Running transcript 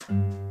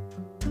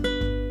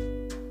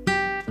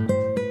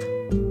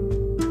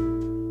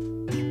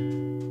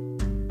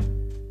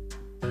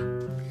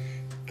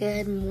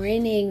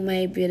morning,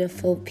 my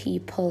beautiful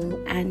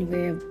people, and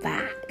we're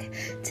back.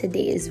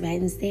 Today is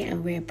Wednesday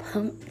and we're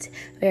pumped.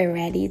 We're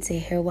ready to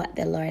hear what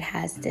the Lord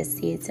has to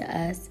say to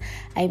us.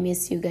 I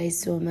miss you guys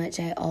so much.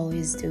 I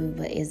always do,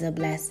 but it's a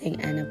blessing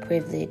and a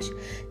privilege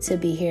to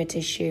be here to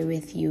share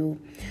with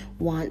you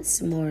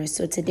once more.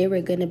 So today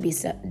we're going to be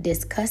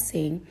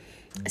discussing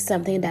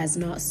something that's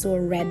not so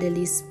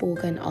readily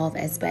spoken of,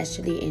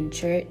 especially in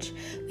church.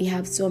 We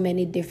have so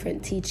many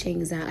different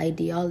teachings and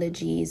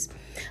ideologies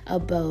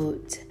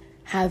about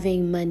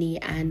having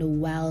money and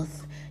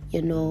wealth.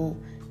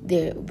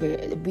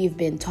 We've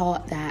been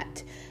taught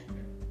that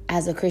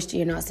as a Christian,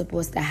 you're not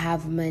supposed to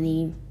have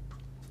money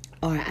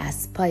or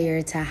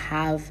aspire to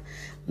have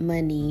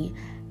money.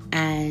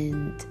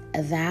 And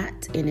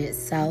that in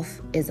itself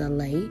is a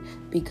lie,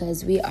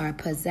 because we are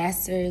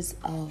possessors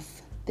of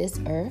this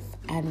earth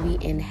and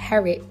we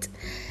inherit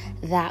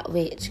that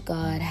which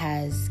God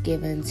has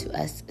given to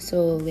us.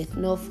 So with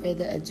no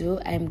further ado,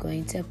 I'm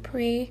going to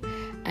pray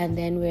and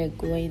then we're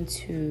going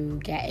to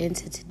get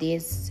into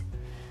today's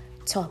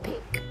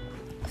topic.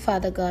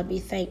 Father God, we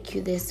thank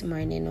you this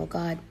morning, oh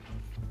God,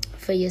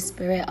 for your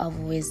spirit of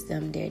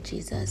wisdom, dear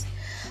Jesus.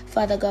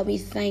 Father God, we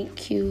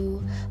thank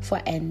you for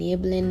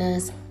enabling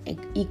us,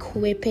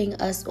 equipping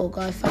us, oh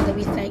God. Father,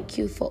 we thank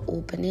you for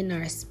opening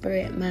our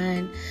spirit,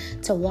 man,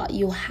 to what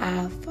you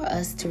have for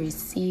us to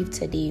receive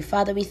today.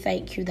 Father, we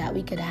thank you that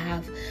we could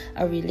have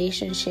a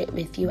relationship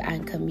with you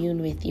and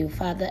commune with you.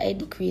 Father, I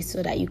decrease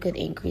so that you could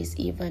increase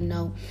even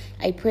now.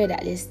 I pray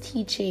that this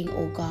teaching,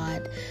 oh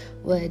God,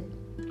 would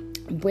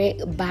break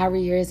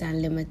barriers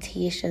and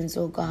limitations,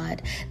 oh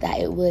God, that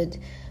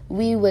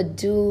we would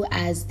do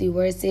as the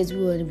word says,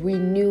 we would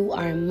renew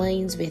our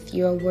minds with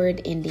your word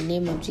in the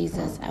name of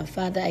Jesus. And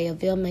Father, I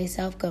avail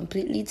myself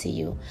completely to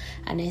you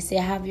and I say,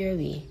 have your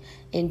way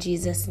in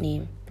Jesus'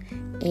 name.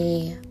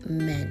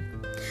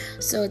 Amen.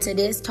 So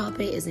today's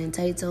topic is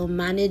entitled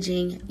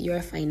Managing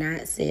Your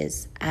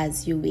Finances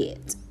as You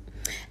Wait.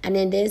 And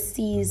in this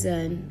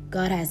season,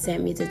 God has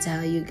sent me to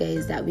tell you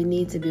guys that we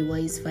need to be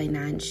wise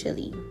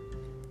financially.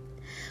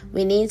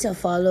 We need to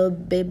follow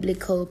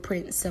biblical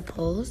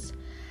principles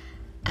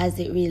as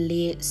it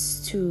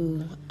relates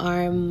to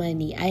our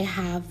money. I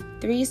have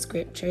 3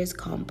 scriptures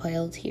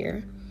compiled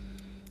here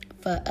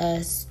for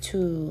us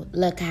to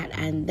look at,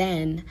 and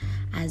then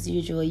as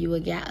usual you will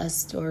get a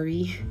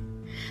story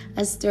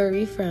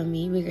from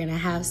me. We're gonna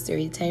have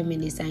story time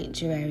in the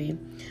sanctuary,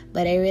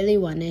 but I really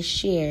want to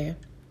share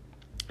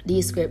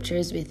these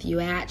scriptures with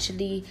you. I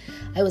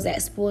was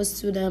exposed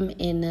to them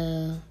in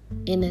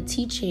a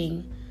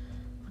teaching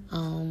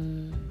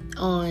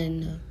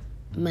on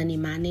money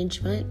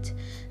management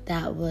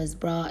that was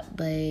brought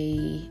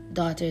by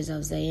Daughters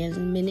of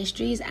Zion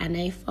Ministries, and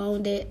I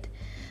found it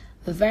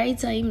very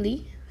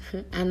timely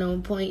and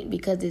on point,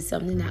 because it's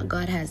something that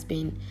God has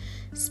been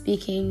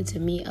speaking to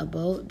me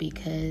about.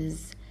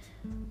 Because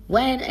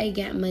when I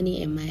get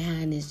money in my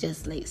hand, it's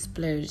just like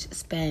splurge,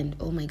 spend.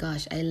 Oh my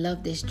gosh, I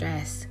love this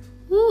dress.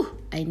 Woo,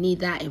 I need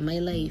that in my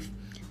life.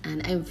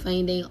 And I'm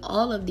finding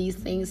all of these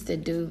things to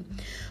do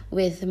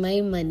with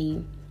my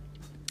money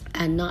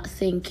and not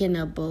thinking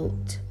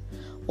about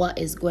what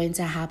is going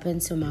to happen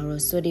tomorrow.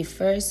 So the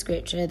first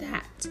scripture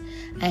that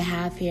I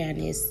have here,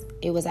 and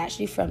it was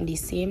actually from the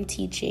same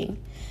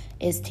teaching,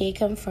 is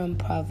taken from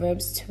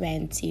Proverbs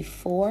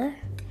 24,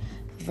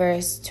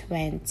 verse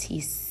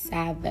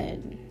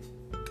 27.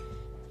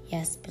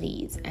 Yes,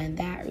 please. And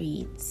that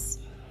reads,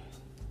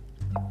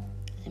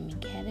 let me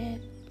get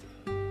it.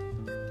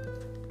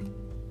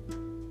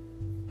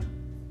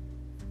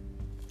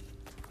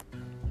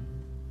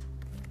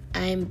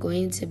 I'm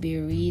going to be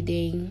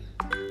reading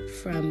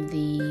from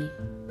the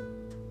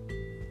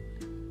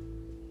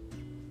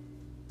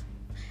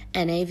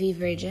NIV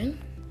version.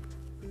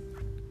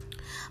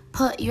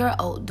 Put your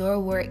outdoor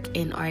work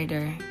in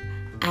order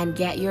and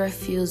get your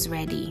fuels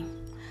ready.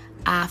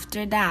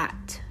 After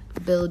that,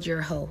 build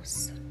your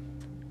house.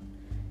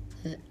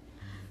 Now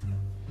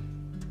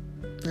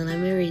let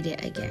me read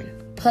it again.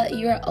 Put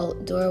your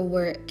outdoor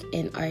work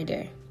in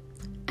order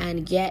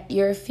and get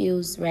your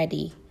fuels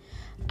ready.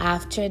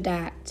 After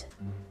that,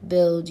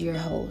 build your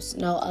house.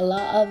 Now, a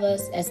lot of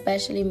us,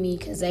 especially me,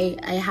 because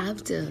I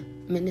have to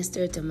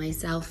minister to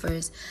myself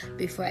first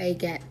before I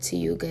get to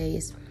you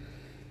guys.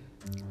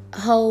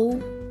 How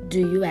do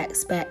you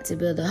expect to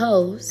build a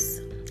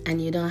house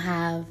and you don't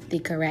have the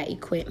correct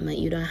equipment?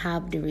 You don't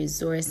have the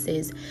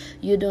resources.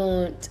 You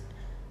don't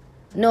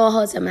know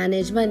how to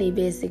manage money,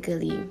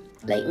 basically,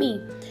 like me.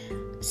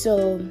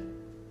 So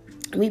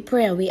we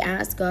pray and we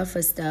ask God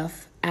for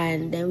stuff,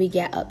 and then we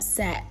get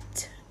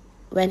upset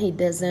when he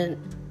doesn't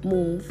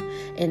move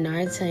in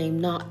our time,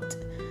 not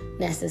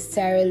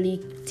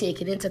necessarily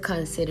taking into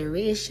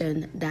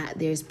consideration that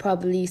there's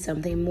probably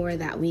something more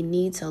that we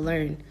need to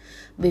learn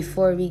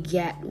before we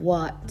get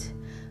what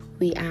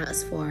we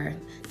ask for.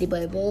 The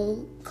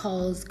Bible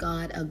calls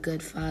God a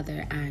good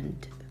father,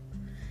 and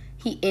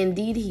he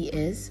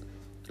is.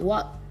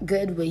 What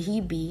good would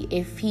he be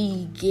if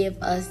he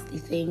gave us the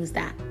things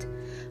that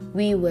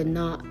we were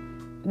not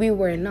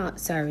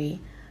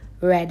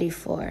ready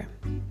for?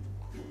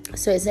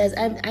 So it says,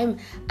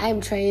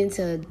 I'm trying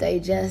to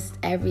digest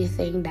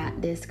everything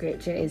that this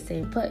scripture is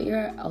saying. Put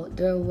your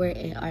outdoor work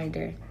in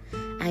order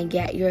and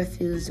get your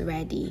fields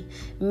ready.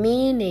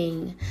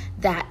 Meaning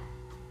that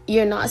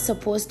you're not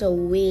supposed to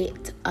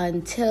wait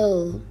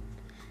until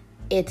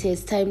it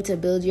is time to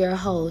build your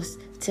house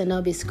to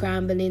not be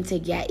scrambling to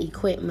get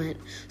equipment.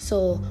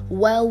 So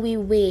while we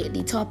wait,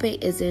 the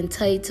topic is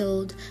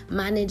entitled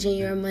Managing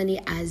Your Money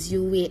as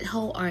You Wait.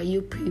 How are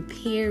you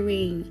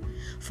preparing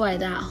for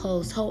that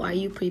house? How are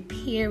you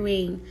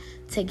preparing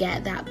to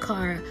get that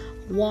car?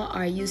 What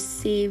are you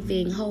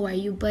saving? How are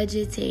you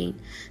budgeting?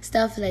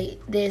 Stuff like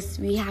this,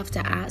 we have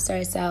to ask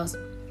ourselves.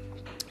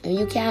 And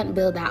you can't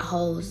build that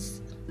house.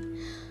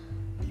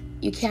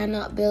 You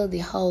cannot build the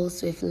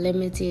house with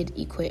limited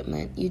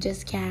equipment. You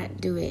just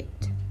can't do it.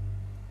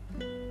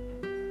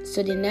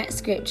 So the next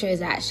scripture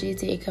is actually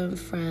taken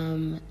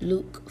from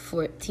Luke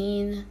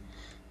 14,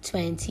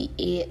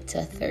 28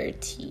 to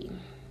 30.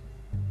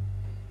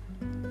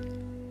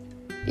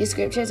 These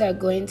scriptures are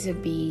going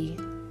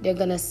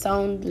to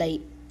sound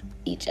like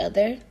each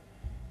other.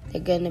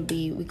 They're going to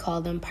be, we call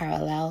them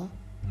parallel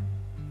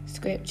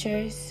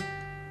scriptures.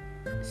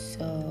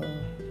 So,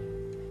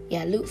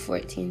 yeah, Luke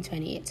 14,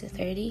 28 to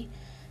 30.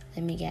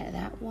 Let me get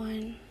that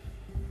one.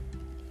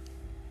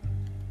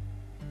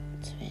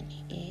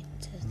 28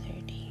 to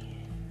 30.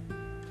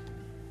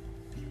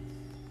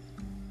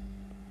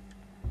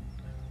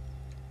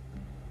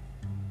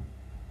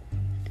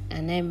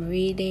 And I'm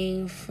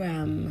reading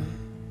from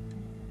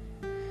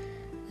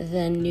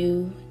the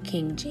New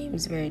King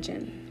James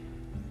Version.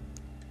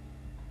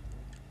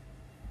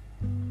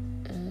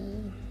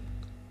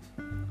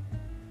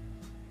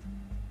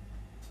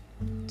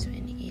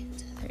 28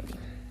 to 30.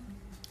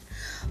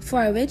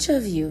 For which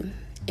of you,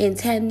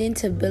 intending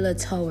to build a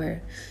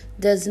tower,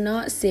 does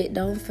not sit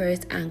down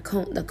first and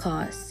count the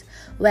cost,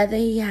 whether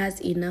he has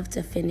enough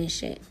to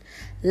finish it,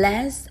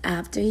 lest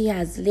after he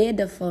has laid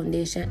the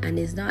foundation and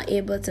is not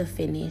able to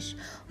finish,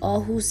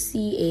 all who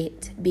see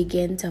it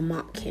begin to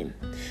mock him.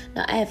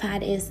 Now, I've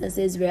had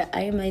instances where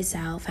I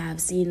myself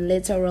have seen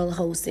literal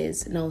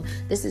houses. No,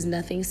 this is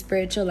nothing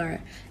spiritual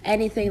or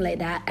anything like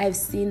that. I've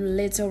seen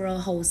literal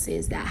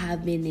houses that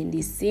have been in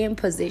the same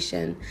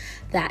position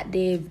that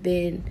they've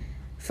been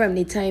from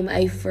the time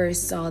I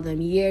first saw them.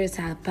 Years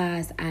have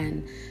passed,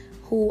 and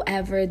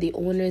whoever the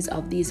owners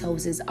of these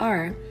houses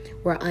are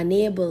were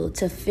unable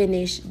to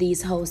finish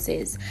these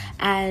houses.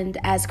 And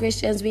as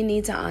Christians, we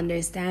need to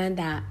understand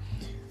that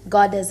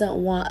God doesn't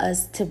want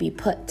us to be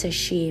put to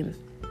shame.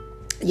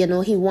 You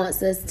know, he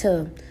wants us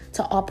to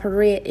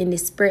operate in the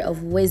spirit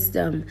of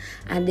wisdom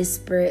and the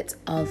spirit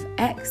of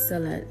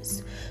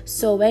excellence.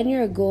 So when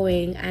you're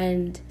going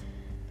and,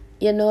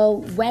 you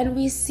know, when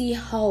we see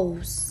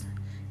house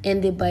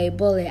in the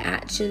Bible, it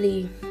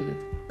actually,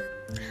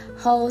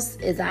 house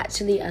is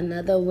actually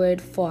another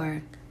word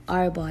for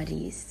our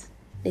bodies,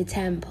 the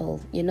temple.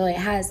 You know, it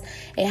has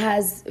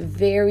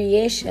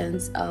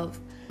variations of,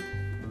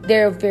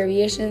 there are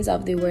variations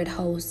of the word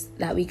house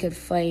that we could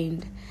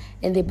find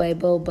in the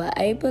Bible, but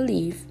I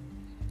believe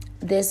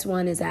this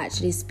one is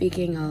actually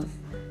speaking of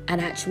an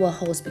actual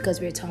house, because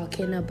we're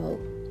talking about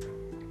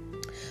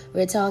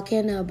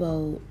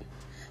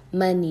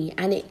money,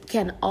 and it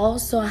can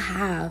also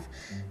have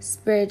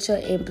spiritual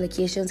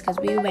implications, because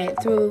we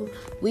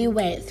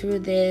went through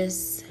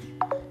this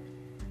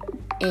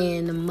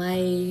in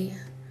my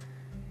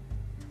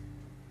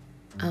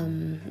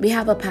we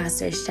have a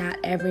pastor's chat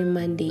every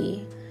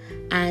Monday,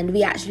 and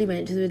we actually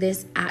went through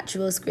this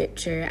actual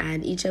scripture,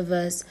 and each of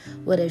us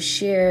would have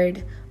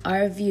shared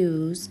our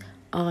views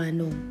on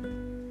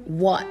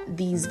what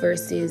these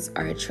verses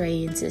are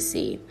trying to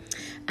say.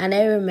 And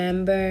I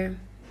remember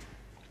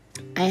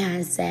I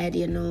had said,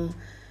 you know,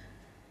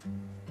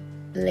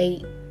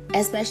 like,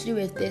 especially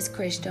with this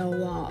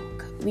Christian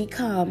walk, we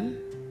come,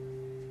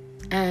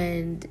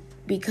 and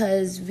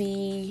because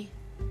we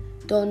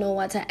don't know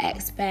what to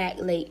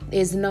expect, like, it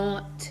is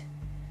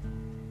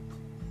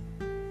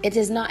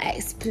not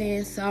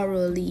explained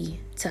thoroughly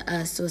to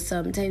us. So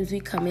sometimes we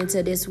come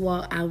into this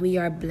walk and we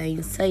are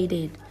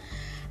blindsided,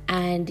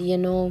 and you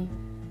know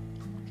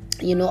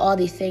all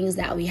the things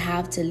that we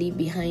have to leave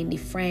behind, the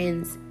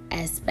friends,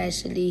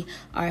 especially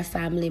our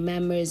family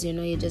members. You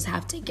know, you just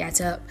have to get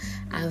up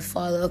and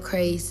follow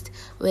Christ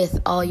with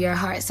all your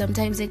heart.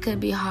 Sometimes it could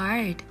be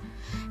hard.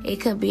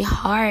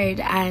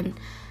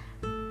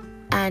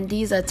 And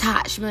these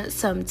attachments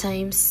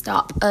sometimes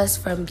stop us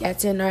from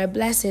getting our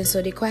blessings.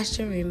 So the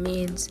question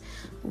remains,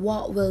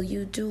 what will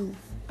you do?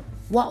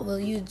 What will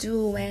you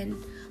do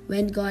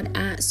when God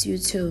asks you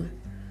to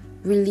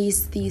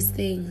release these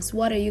things?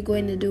 What are you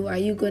going to do? Are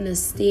you going to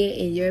stay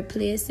in your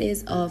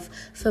places of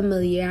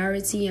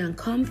familiarity and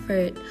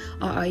comfort,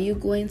 or are you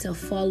going to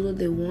follow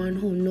the one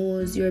who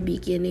knows your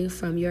beginning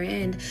from your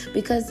end?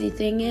 Because the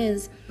thing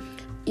is,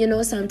 you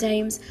know,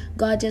 sometimes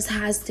God just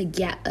has to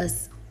get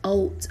us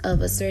out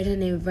of a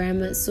certain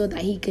environment so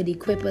that he could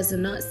equip us.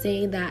 I'm not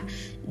saying that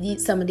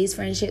some of these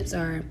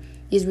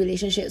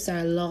relationships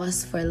are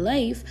lost for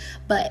life,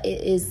 but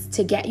it is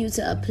to get you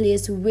to a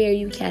place where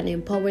you can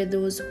empower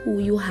those who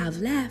you have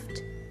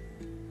left.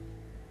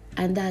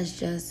 And that's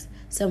just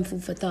some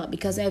food for thought,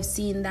 because I've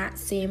seen that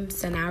same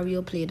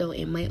scenario played out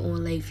in my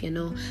own life.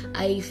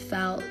 I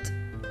felt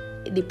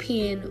the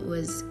pain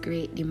was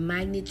great. The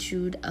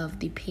magnitude of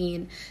the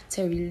pain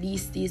to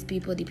release these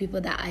people, the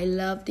people that I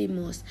love the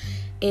most,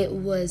 it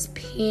was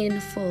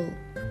painful.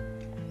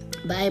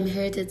 But I'm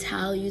here to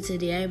tell you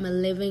today, I'm a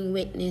living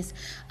witness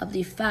of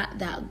the fact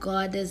that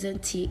God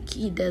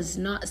He does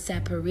not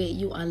separate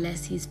you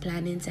unless He's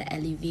planning to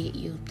elevate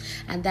you.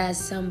 And that's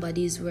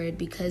somebody's word,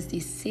 because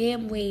the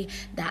same way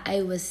that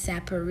I was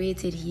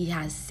separated, He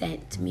has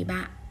sent me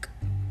back.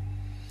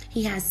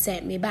 He has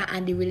sent me back,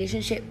 and the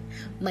relationship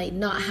might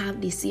not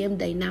have the same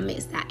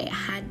dynamics that it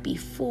had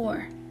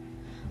before.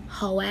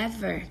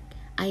 However,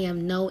 I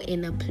am now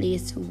in a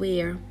place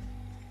where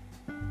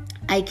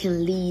I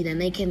can lead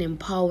and I can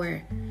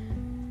empower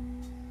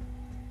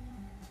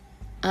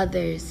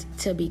others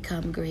to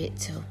become great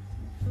too.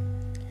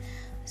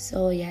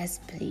 So yes,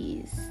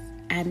 please.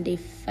 And the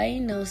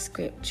final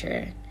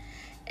scripture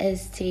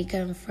is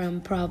taken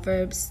from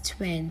Proverbs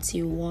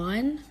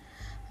 21,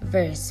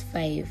 verse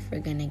 5. We're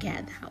going to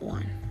get that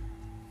one.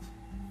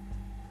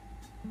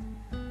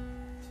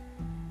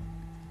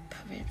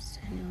 Proverbs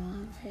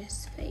 21,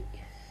 verse 5.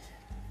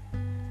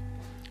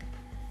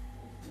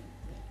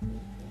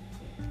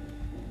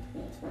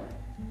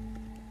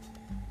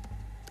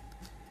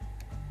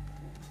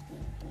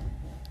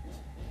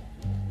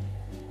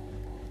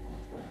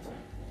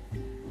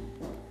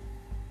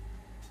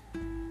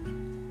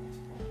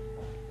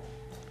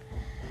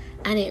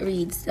 And it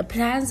reads, "The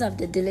plans of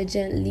the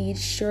diligent lead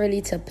surely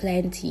to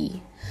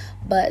plenty,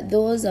 but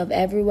those of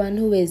everyone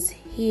who is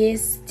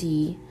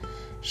hasty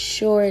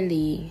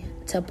surely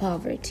to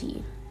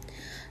poverty."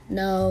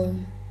 Now,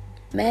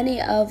 many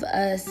of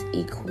us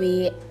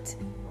equate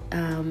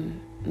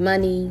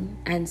money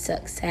and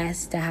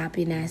success to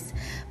happiness,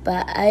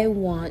 but I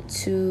want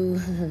to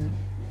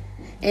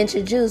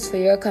introduce for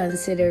your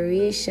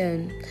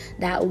consideration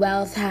that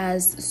wealth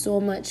has so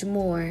much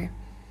more.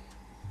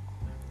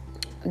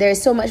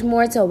 There's so much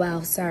more to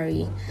wealth,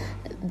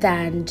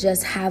 than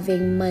just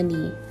having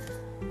money.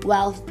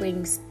 Wealth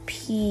brings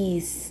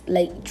peace.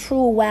 Like,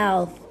 true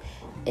wealth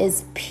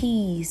is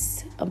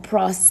peace and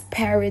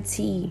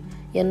prosperity,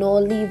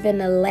 leaving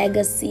a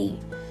legacy.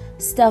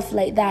 Stuff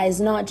like that is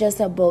not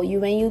just about you.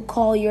 When you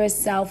call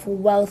yourself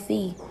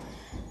wealthy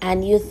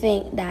and you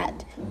think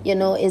that,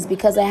 it's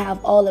because I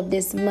have all of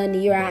this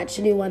money, you're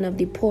actually one of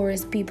the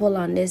poorest people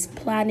on this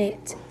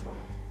planet.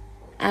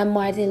 And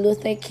Martin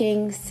Luther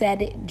King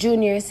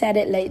Jr. said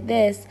it like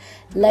this: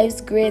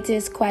 life's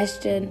greatest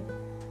question,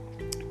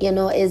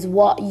 is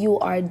what you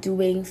are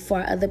doing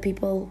for other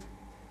people.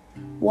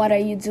 What are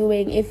you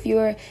doing? If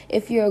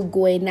you're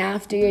going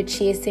after, you're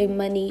chasing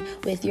money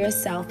with your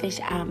selfish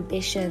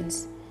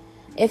ambitions.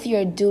 If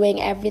you're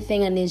doing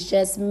everything and it's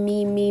just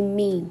me,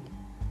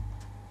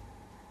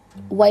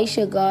 why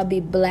should God be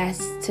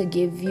blessed to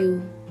give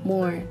you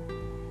more?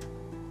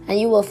 And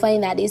you will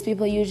find that these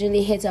people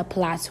usually hit a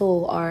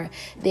plateau, or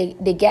they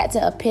get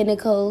to a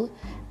pinnacle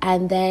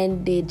and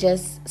then they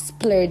just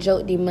splurge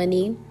out the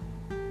money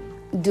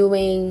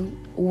doing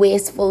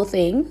wasteful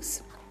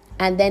things,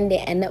 and then they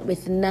end up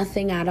with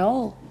nothing at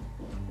all.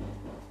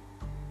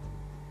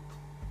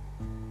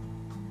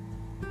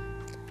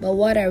 But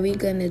what are we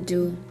going to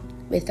do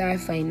with our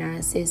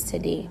finances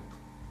today?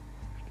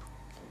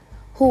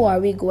 Who are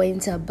we going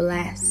to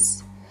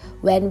bless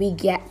when we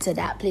get to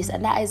that place?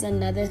 And that is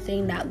another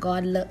thing that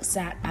God looks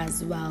at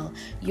as well.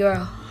 Your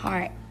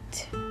heart.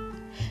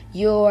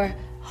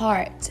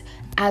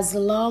 As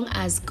long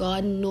as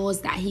God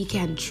knows that He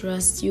can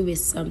trust you with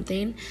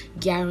something,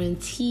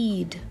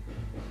 guarantee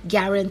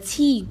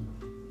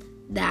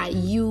that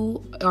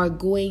you are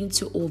going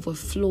to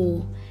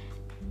overflow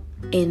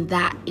in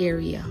that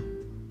area.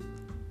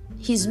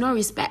 He's no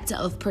respecter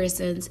of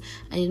persons.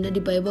 And the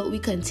Bible, we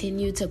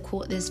continue to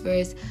quote this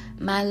verse: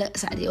 man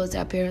looks at the outer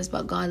appearance,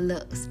 but God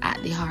looks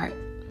at the heart.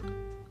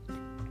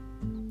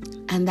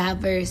 And that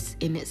verse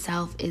in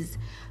itself is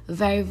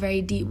very,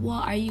 very deep.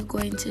 What are you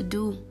going to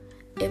do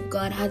if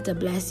God had to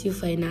bless you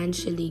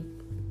financially?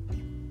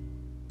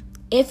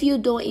 If you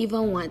don't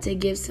even want to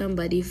give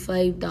somebody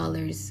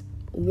 $5,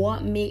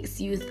 what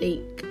makes you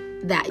think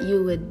that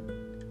you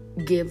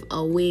would give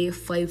away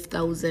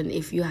 $5,000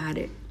 if you had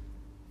it?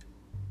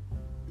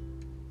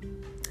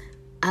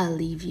 I'll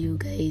leave you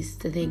guys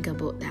to think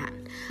about that.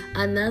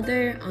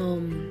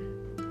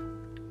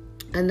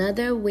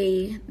 Another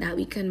way that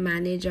we can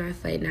manage our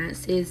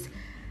finances,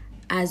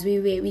 as we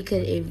wait, we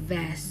could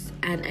invest.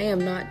 And I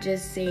am not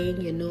just saying,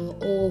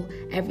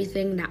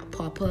 everything that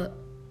pop up,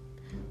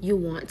 you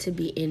want to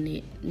be in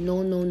it.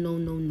 No.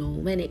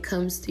 When it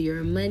comes to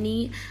your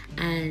money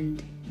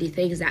and the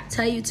things that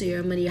tie you to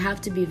your money, you have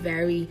to be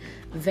very,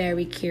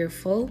 very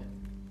careful.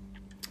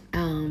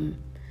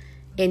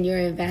 In your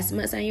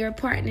investments and your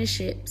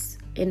partnerships,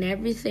 in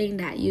everything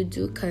that you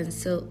do,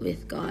 consult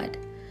with God.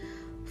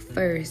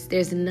 first.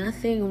 There's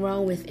nothing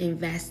wrong with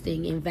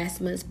investing.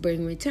 Investments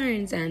bring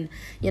returns, and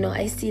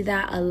I see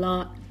that a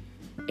lot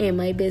in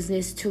my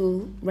business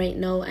too. Right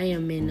now I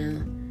am in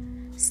a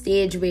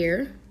stage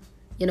where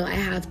I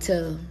have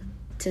to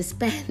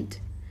spend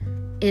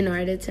in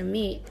order to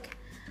make.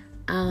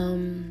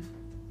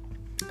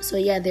 So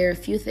yeah, there are a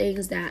few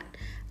things that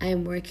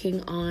I'm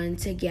working on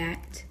to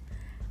get,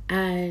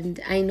 and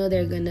I know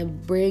they're gonna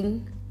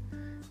bring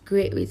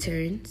great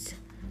returns.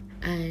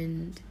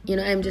 And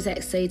I'm just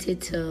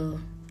excited to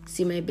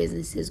see my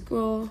businesses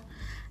grow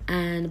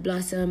and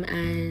blossom.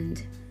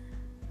 And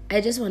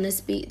I just want to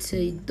speak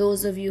to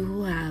those of you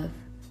who have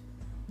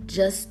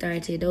just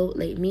started out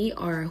like me,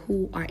 or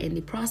who are in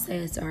the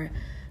process, or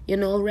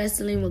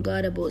wrestling with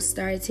God about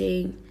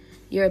starting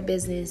your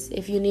business.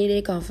 If you need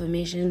a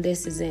confirmation,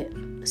 this is it.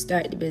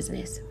 Start the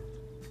business.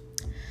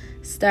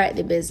 Start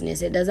the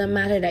business. It doesn't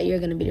matter that you're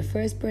going to be the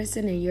first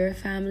person in your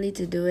family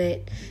to do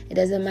it. It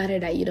doesn't matter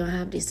that you don't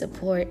have the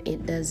support.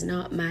 It does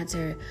not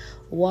matter.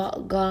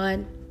 What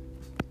God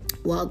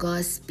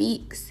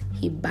speaks,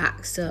 He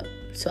backs up.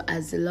 So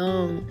as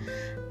long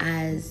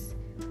as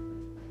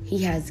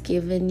He has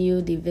given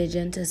you the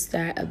vision to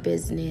start a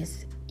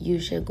business, you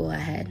should go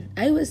ahead.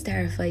 I was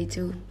terrified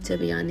too, to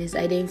be honest.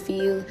 I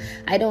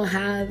don't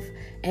have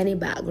any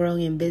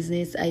background in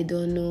business. I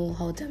don't know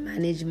how to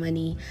manage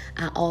money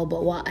at all.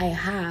 But what I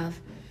have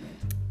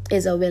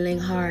is a willing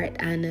heart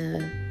and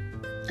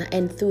an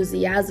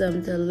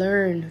enthusiasm to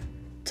learn.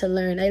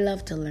 I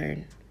love to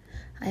learn.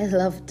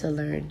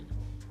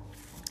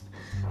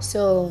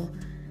 So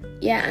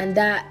yeah, and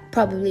that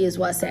probably is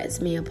what sets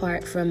me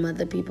apart from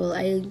other people.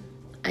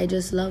 I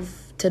just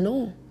love to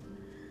know.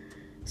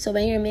 So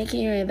when you're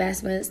making your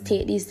investments,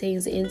 take these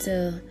things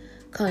into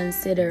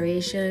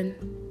consideration,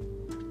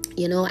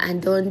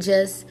 and don't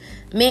just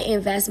make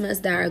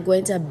investments that are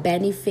going to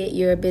benefit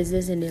your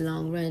business in the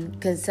long run.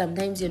 Because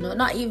sometimes,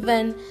 not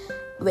even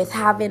with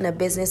having a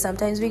business,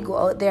 sometimes we go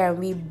out there and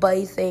we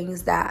buy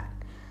things that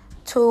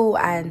 2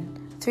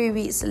 and 3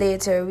 weeks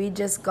later, we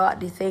just got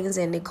the things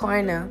in the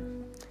corner.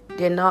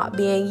 They're not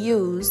being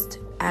used,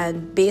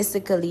 and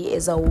basically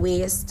is a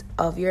waste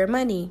of your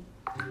money.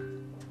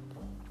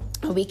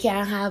 We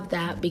can't have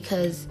that,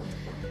 because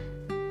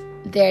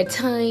there are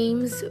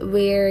times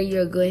where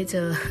you're going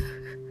to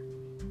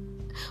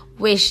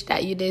wish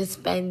that you didn't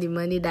spend the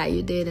money that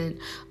you did. And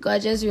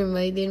God just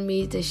reminded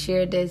me to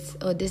share this.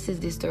 This is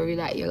the story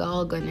that you're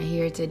all going to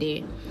hear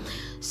today.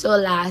 So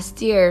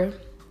last year,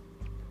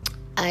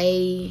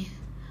 I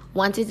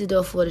wanted to do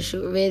a photo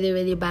shoot really,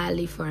 really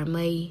badly for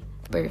my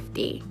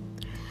birthday.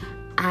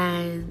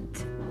 And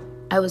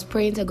I was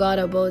praying to God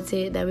about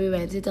it. Then we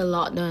went into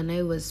lockdown.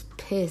 I was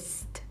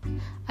pissed.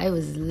 I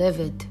was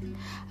livid.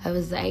 I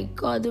was like,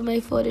 God, do my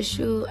photo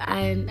shoot.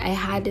 And I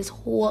had this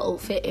whole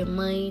outfit in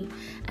mind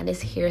and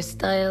this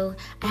hairstyle.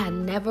 I had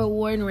never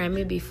worn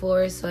Remy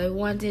before, so I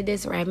wanted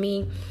this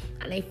Remy.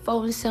 And I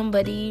found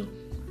somebody,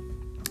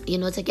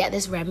 to get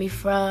this Remy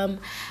from.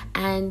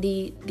 And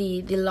the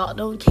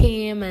lockdown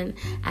came, and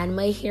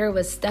my hair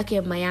was stuck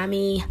in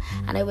Miami,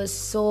 and I was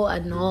so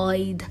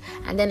annoyed.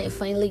 And then it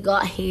finally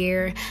got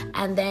here,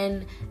 and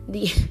then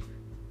the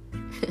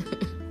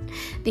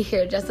the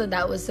hairdresser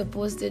that was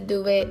supposed to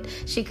do it,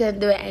 she couldn't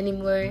do it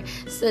anymore.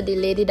 So the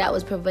lady that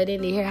was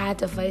providing the hair had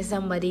to find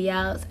somebody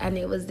else, and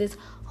it was this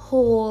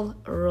whole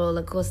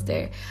roller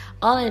coaster.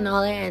 All in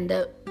all, I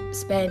ended up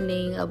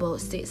spending about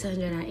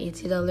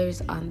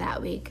 $680 on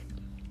that wig.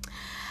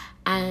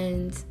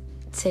 And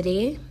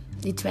today,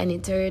 the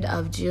 23rd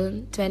of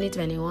June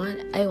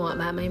 2021, I want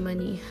back my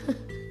money.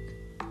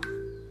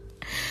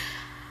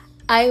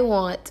 I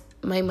want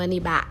my money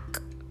back.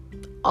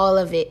 All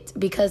of it,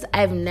 because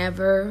I've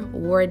never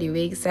wore the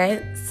wig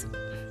since.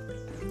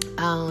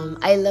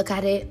 I look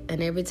at it,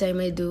 and every time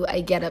I do, I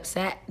get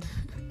upset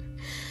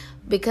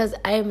because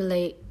I'm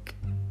like,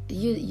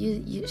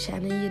 you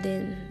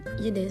Shannon,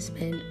 you didn't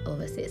spend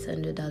over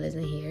 $600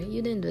 in here.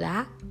 You didn't do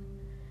that,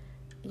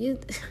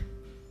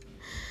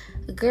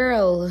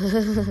 girl.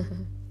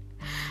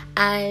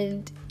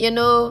 And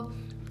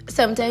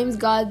sometimes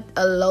God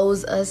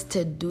allows us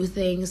to do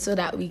things so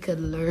that we could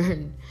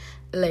learn.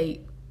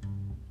 Like,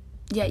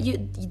 yeah,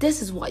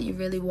 this is what you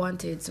really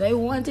wanted. So I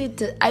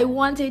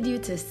wanted you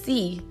to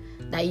see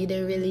that you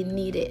didn't really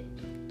need it.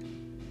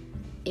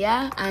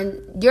 Yeah,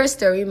 and your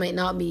story might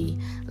not be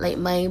like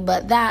mine,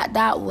 but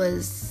that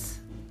was,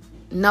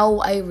 now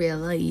I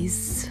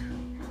realize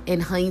in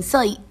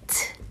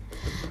hindsight,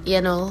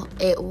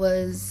 it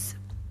was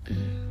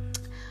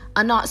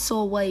a not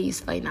so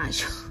wise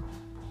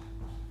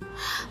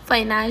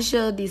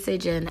financial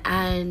decision.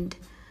 And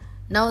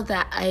now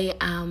that I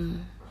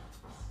am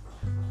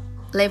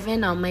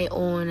living on my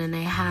own and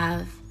I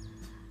have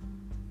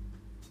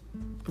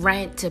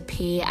rent to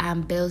pay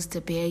and bills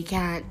to pay, I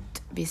can't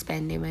be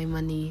spending my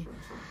money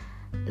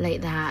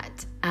like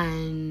that.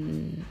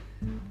 And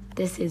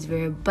this is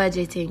where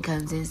budgeting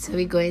comes in. So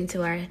we go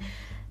into our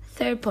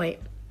third point,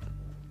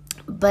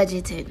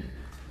 budgeting.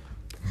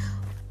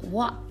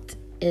 What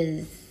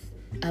is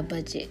a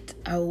budget,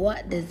 or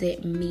what does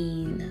it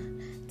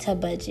mean to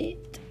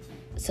budget?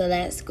 So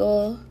let's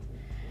go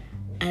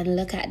and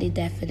look at the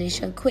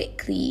definition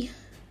quickly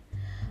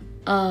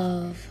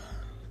of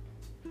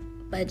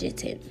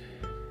budgeting.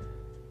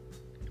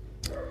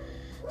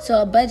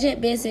 So a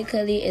budget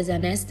basically is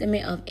an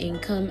estimate of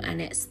income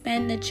and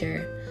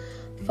expenditure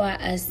for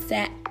a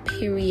set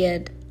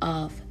period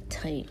of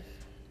time.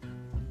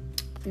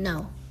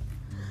 Now,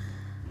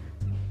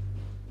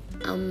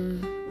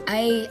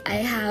 I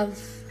have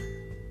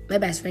my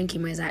best friend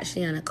Kimmer is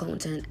actually an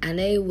accountant, and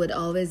I would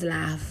always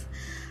laugh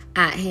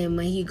at him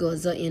when he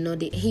goes out,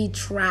 he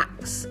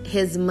tracks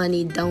his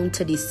money down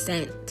to the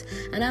cent.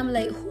 And I'm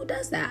like, who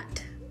does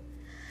that?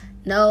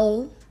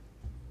 No,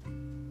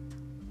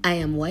 I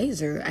am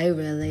wiser. I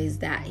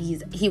realized that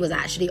he was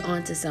actually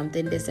onto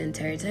something this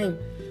entire time.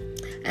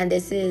 And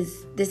this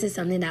is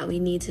something that we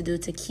need to do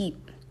to keep,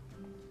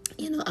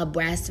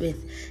 abreast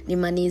with the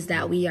monies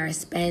that we are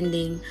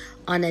spending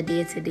on a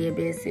day-to-day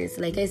basis.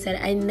 Like I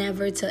said, I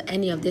never took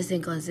any of this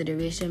in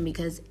consideration,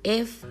 because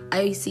if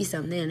I see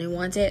something and I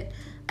want it,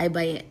 I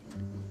buy it.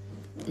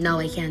 Now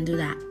I can't do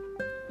that.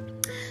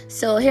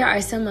 So here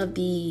are some of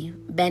the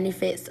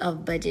benefits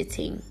of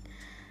budgeting.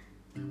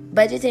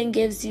 Budgeting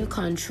gives you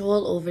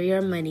control over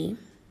your money.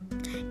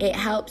 It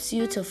helps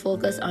you to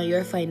focus on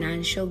your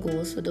financial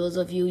goals. For those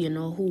of you,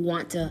 who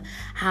want to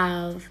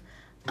have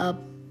a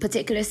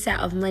particular set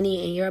of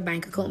money in your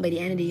bank account by the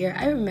end of the year.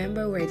 I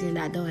remember writing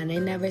that down and I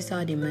never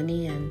saw the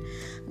money, and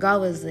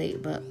God was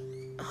like, but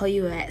how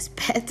you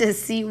expect to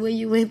see what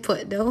you would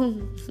put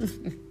down?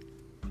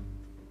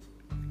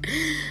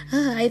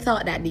 I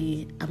thought that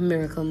the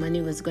miracle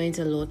money was going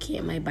to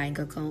locate my bank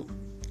account.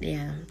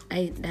 Yeah,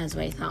 that's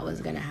what I thought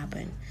was going to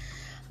happen.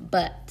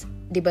 But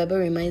the Bible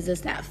reminds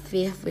us that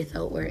faith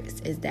without works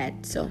is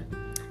dead. So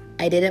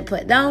I didn't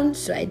put down,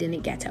 so I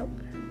didn't get out.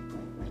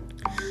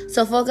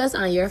 So focus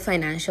on your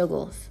financial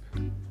goals.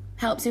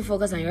 Helps you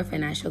focus on your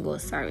financial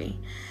goals,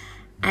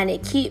 And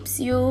it keeps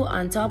you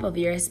on top of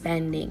your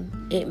spending.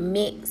 It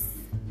makes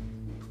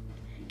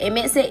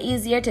it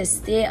easier to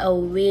stay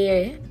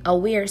aware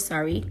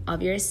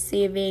of your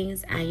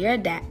savings and your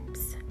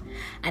debts.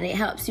 And it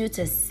helps you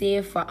to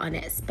save for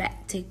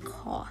unexpected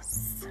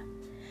costs.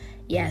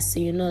 Yeah, so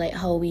like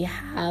how we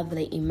have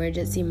like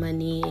emergency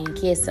money in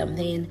case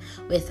something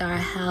with our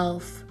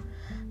health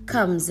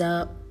comes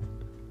up,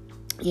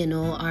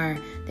 or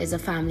there's a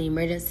family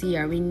emergency,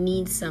 or we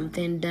need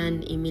something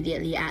done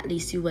immediately. At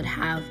least you would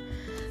have,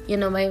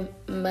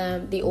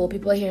 the old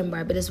people here in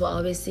Barbados will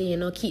always say,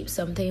 keep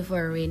something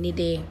for a rainy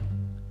day,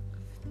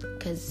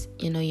 because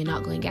you're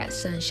not going to get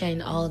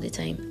sunshine all the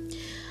time.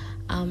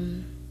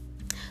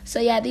 So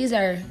yeah, these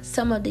are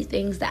some of the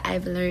things that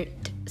I've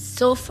learned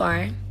so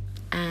far,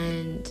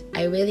 and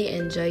I really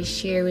enjoy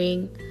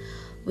sharing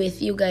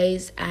with you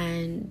guys.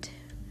 And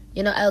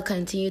I'll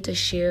continue to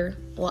share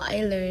what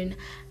I learn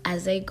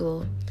as I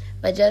go.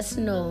 But just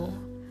know,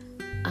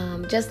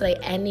 just like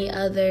any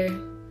other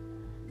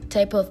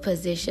type of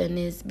position,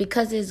 is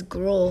because it's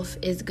growth,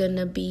 it's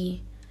gonna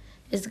be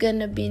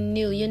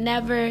new.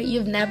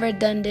 You've never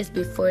done this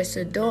before,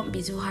 so don't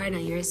be too hard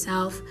on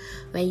yourself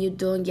when you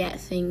don't get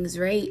things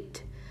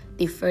right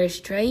the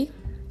first try.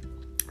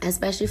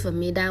 Especially for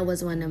me, that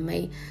was one of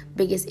my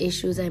biggest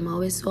issues. I'm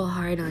always so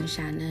hard on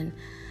Shannon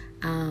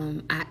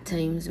at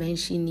times when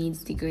she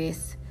needs the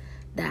grace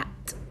that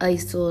I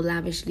so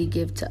lavishly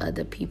give to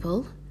other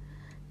people.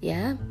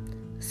 Yeah,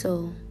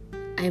 so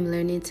I'm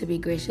learning to be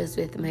gracious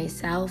with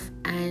myself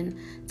and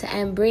to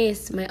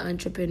embrace my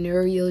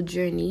entrepreneurial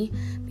journey,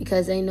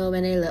 because I know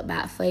when I look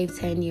back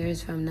 5-10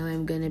 years from now,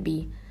 I'm going to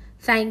be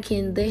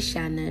thanking this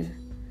Shannon,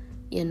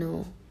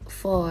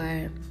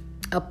 for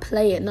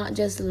applying, not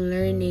just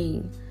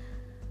learning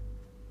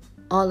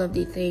all of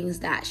the things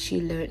that she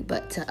learned,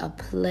 but to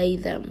apply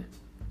them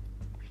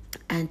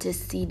and to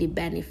see the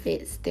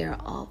benefits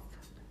thereof.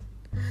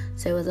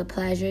 So it was a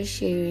pleasure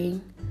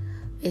sharing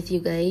with you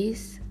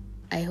guys.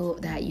 I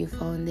hope that you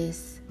found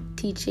this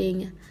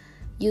teaching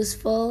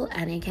useful,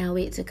 and I can't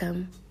wait to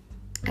come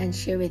and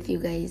share with you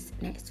guys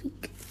next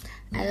week.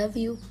 I love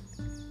you.